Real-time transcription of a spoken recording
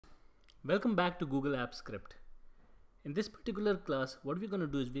Welcome back to Google Apps Script. In this particular class, what we're going to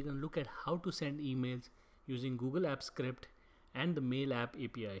do is we're going to look at how to send emails using Google Apps Script and the Mail app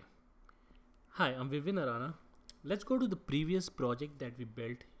API. Hi, I'm Vivin Arana. Let's go to the previous project that we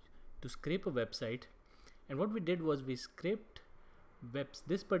built to scrape a website. And what we did was we scraped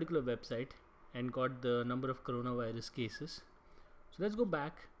this particular website and got the number of coronavirus cases. So let's go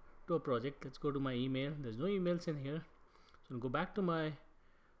back to a project. Let's go to my email. There's no emails in here. So I'll go back to my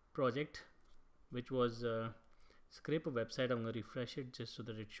project, which was scrape a website. I'm going to refresh it just so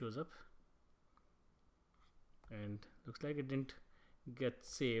that it shows up, and looks like it didn't get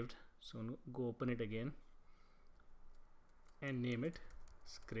saved, so I'm going to go open it again and name it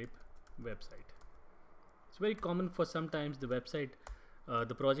scrape website. It's very common for sometimes the website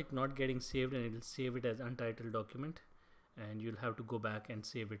the project not getting saved, and it will save it as untitled document, and you'll have to go back and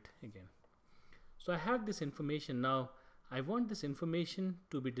save it again. So I have this information now. I want this information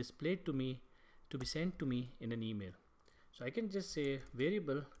to be displayed to me, to be sent to me in an email. So I can just say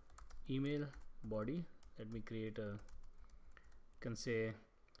variable email body. Let me create a, can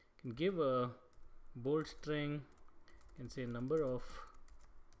give a bold string, can say number of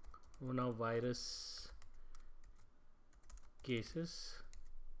coronavirus cases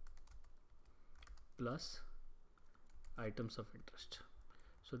plus items of interest.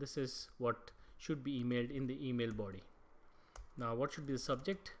 So this is what should be emailed in the email body. Now what should be the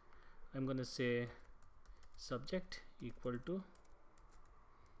subject? I'm going to say subject equal to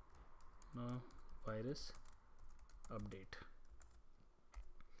virus update.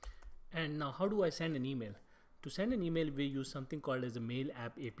 And now how do I send an email? To send an email, we use something called as a Mail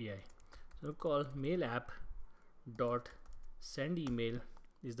app API. So we'll call mail app dot send email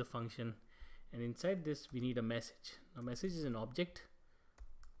is the function, and inside this we need a message. Now message is an object,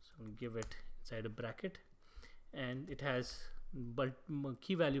 so we'll give it inside a bracket, and it has but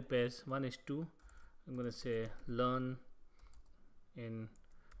key value pairs. One is 2. I'm going to say learn in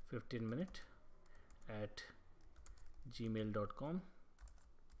 15 minutes at gmail.com.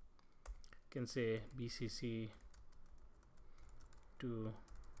 Can say bcc to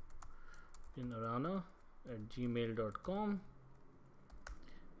pinarana at gmail.com.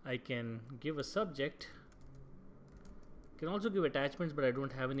 I can give a subject. Can also give attachments, but I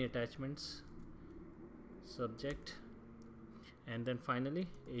don't have any attachments. Subject, and then finally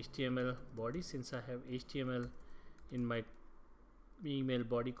HTML body. Since I have HTML in my email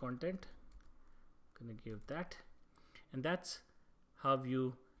body content, I'm gonna give that, and that's how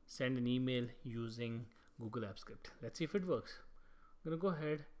you send an email using Google Apps Script. Let's see if it works. I'm gonna go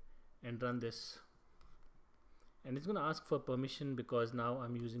ahead and run this, and it's gonna ask for permission because now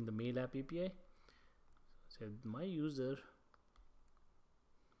I'm using the Mail app API. So my user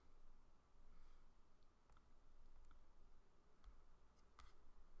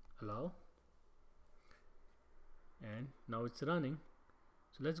allow, and now it's running.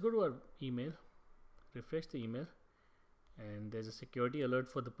 So let's go to our email, refresh the email, and there's a security alert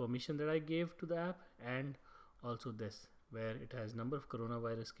for the permission that I gave to the app, and also this where it has number of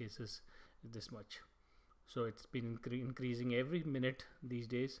coronavirus cases this much. So it's been increasing every minute these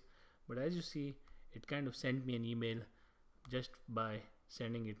days, but as you see, it kind of sent me an email just by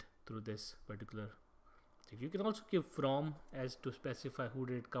sending it through this particular. You can also give from as to specify who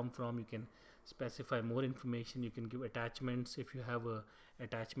did it come from. You can specify more information. You can give attachments if you have a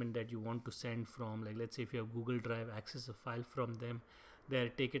attachment that you want to send from, like let's say if you have Google Drive, access a file from them there,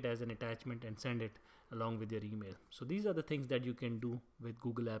 take it as an attachment and send it along with your email. So these are the things that you can do with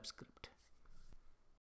Google Apps Script.